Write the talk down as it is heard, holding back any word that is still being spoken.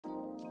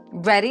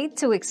Ready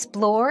to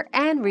explore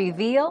and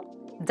reveal?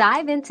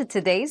 Dive into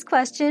today's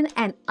question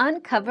and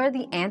uncover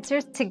the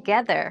answers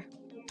together.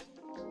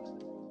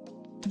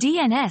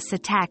 DNS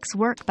attacks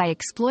work by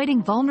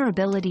exploiting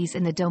vulnerabilities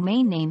in the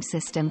domain name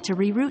system to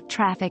reroute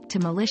traffic to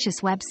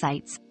malicious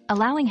websites,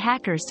 allowing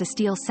hackers to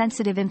steal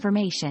sensitive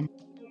information.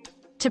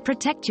 To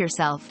protect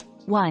yourself,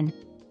 1.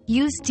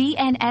 Use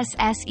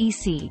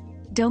DNSSEC,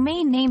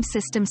 Domain Name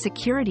System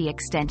Security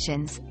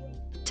Extensions,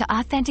 to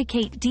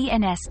authenticate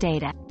DNS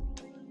data.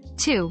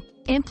 2.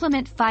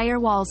 Implement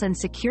firewalls and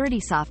security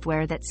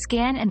software that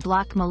scan and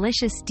block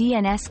malicious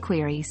DNS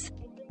queries.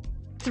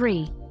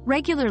 3.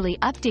 Regularly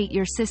update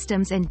your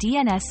systems and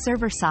DNS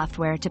server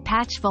software to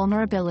patch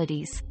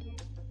vulnerabilities.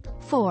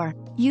 4.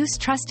 Use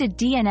trusted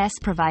DNS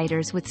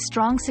providers with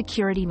strong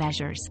security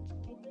measures.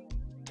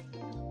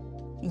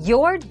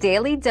 Your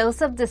daily dose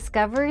of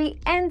discovery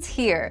ends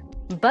here,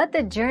 but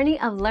the journey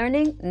of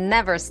learning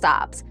never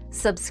stops.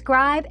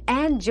 Subscribe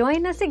and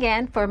join us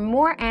again for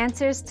more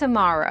answers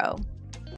tomorrow.